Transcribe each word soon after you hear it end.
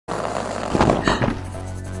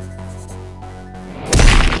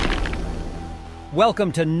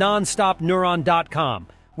Welcome to NonstopNeuron.com,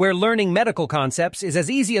 where learning medical concepts is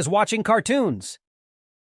as easy as watching cartoons.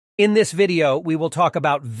 In this video, we will talk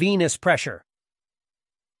about venous pressure.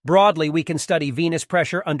 Broadly, we can study venous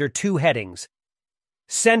pressure under two headings: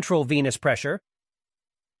 central venous pressure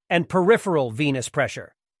and peripheral venous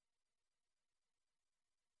pressure.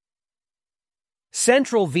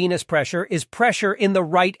 Central venous pressure is pressure in the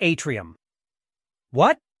right atrium.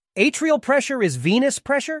 What? Atrial pressure is venous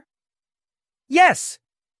pressure? Yes!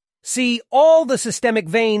 See, all the systemic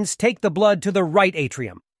veins take the blood to the right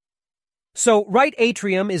atrium. So, right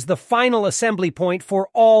atrium is the final assembly point for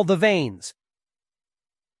all the veins.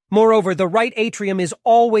 Moreover, the right atrium is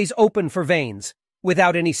always open for veins,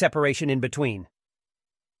 without any separation in between.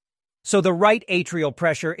 So the right atrial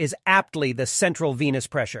pressure is aptly the central venous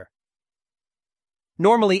pressure.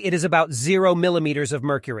 Normally, it is about 0 millimeters of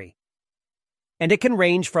mercury, and it can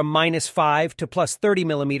range from -5 to +30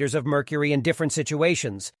 millimeters of mercury in different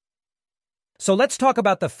situations. So let's talk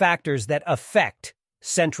about the factors that affect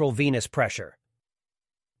central venous pressure.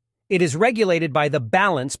 It is regulated by the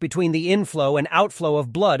balance between the inflow and outflow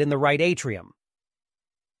of blood in the right atrium.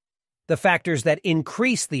 The factors that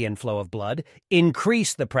increase the inflow of blood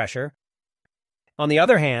increase the pressure. On the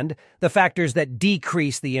other hand, the factors that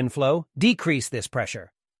decrease the inflow decrease this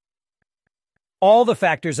pressure. All the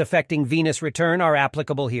factors affecting venous return are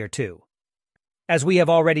applicable here too. As we have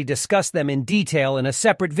already discussed them in detail in a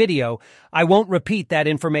separate video, I won't repeat that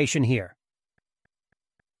information here.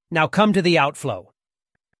 Now come to the outflow.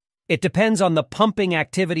 It depends on the pumping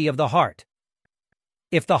activity of the heart.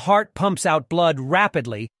 If the heart pumps out blood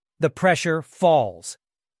rapidly, the pressure falls.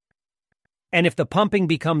 And if the pumping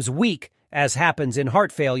becomes weak, as happens in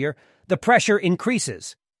heart failure, the pressure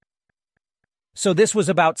increases. So this was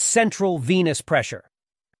about central venous pressure.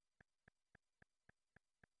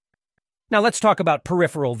 Now let's talk about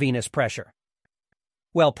peripheral venous pressure.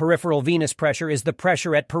 Well, peripheral venous pressure is the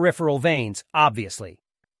pressure at peripheral veins, obviously.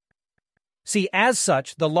 See, as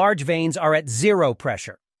such, the large veins are at zero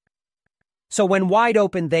pressure. So when wide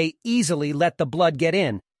open, they easily let the blood get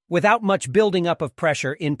in, without much building up of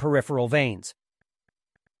pressure in peripheral veins.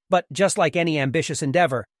 But just like any ambitious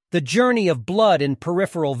endeavor, the journey of blood in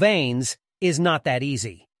peripheral veins is not that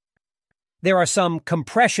easy. There are some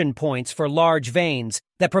compression points for large veins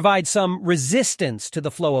that provide some resistance to the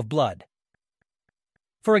flow of blood.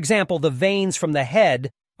 For example, the veins from the head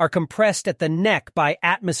are compressed at the neck by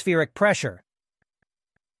atmospheric pressure.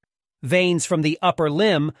 Veins from the upper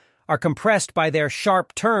limb are compressed by their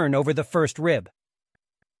sharp turn over the first rib.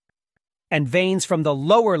 And veins from the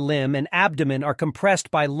lower limb and abdomen are compressed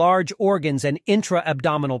by large organs and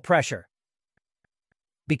intra-abdominal pressure.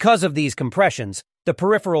 Because of these compressions, the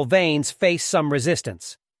peripheral veins face some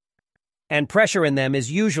resistance, and pressure in them is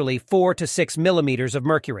usually 4 to 6 millimeters of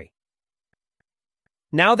mercury.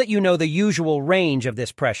 Now that you know the usual range of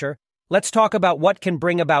this pressure, let's talk about what can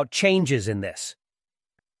bring about changes in this.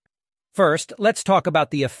 First, let's talk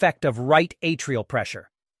about the effect of right atrial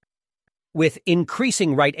pressure. With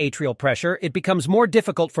increasing right atrial pressure, it becomes more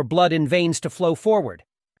difficult for blood in veins to flow forward.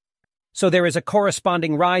 So there is a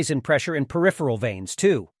corresponding rise in pressure in peripheral veins,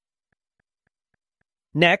 too.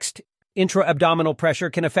 Next, intra-abdominal pressure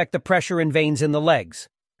can affect the pressure in veins in the legs.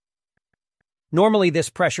 Normally, this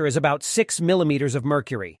pressure is about 6 millimeters of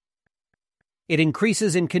mercury. It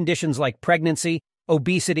increases in conditions like pregnancy,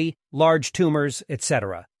 obesity, large tumors,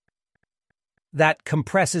 etc. That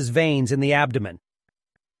compresses veins in the abdomen.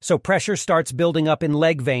 So pressure starts building up in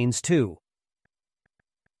leg veins, too.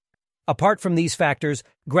 Apart from these factors,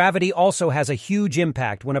 gravity also has a huge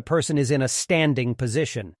impact when a person is in a standing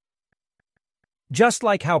position. Just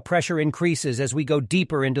like how pressure increases as we go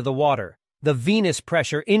deeper into the water, the venous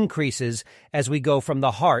pressure increases as we go from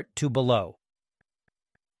the heart to below.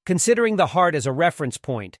 Considering the heart as a reference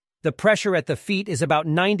point, the pressure at the feet is about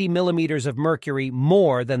 90 millimeters of mercury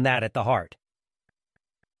more than that at the heart.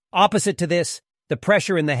 Opposite to this, the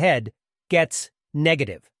pressure in the head gets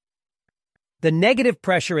negative. The negative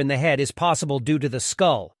pressure in the head is possible due to the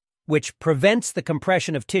skull, which prevents the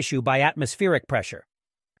compression of tissue by atmospheric pressure.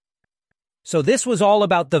 So this was all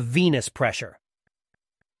about the venous pressure.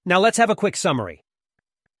 Now let's have a quick summary.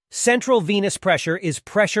 Central venous pressure is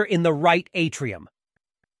pressure in the right atrium.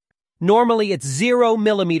 Normally it's 0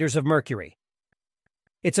 millimeters of mercury.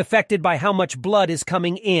 It's affected by how much blood is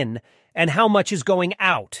coming in and how much is going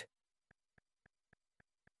out.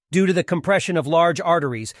 Due to the compression of large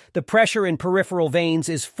arteries, the pressure in peripheral veins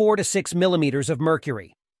is 4 to 6 millimeters of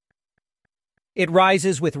mercury. It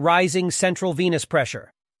rises with rising central venous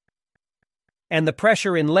pressure. And the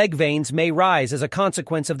pressure in leg veins may rise as a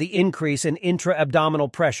consequence of the increase in intra-abdominal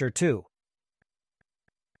pressure too.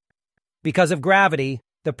 Because of gravity,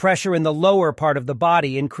 the pressure in the lower part of the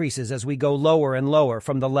body increases as we go lower and lower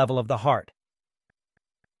from the level of the heart.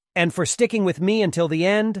 And for sticking with me until the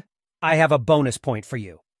end, I have a bonus point for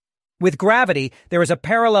you. With gravity, there is a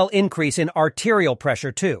parallel increase in arterial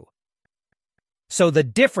pressure too. So the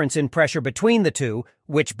difference in pressure between the two,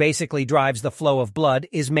 which basically drives the flow of blood,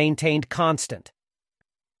 is maintained constant.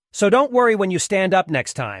 So don't worry when you stand up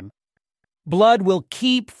next time. Blood will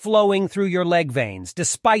keep flowing through your leg veins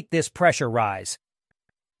despite this pressure rise.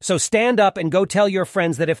 So stand up and go tell your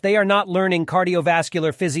friends that if they are not learning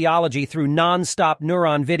cardiovascular physiology through Nonstop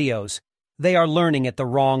Neuron videos, they are learning it the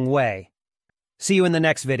wrong way. See you in the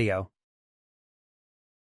next video.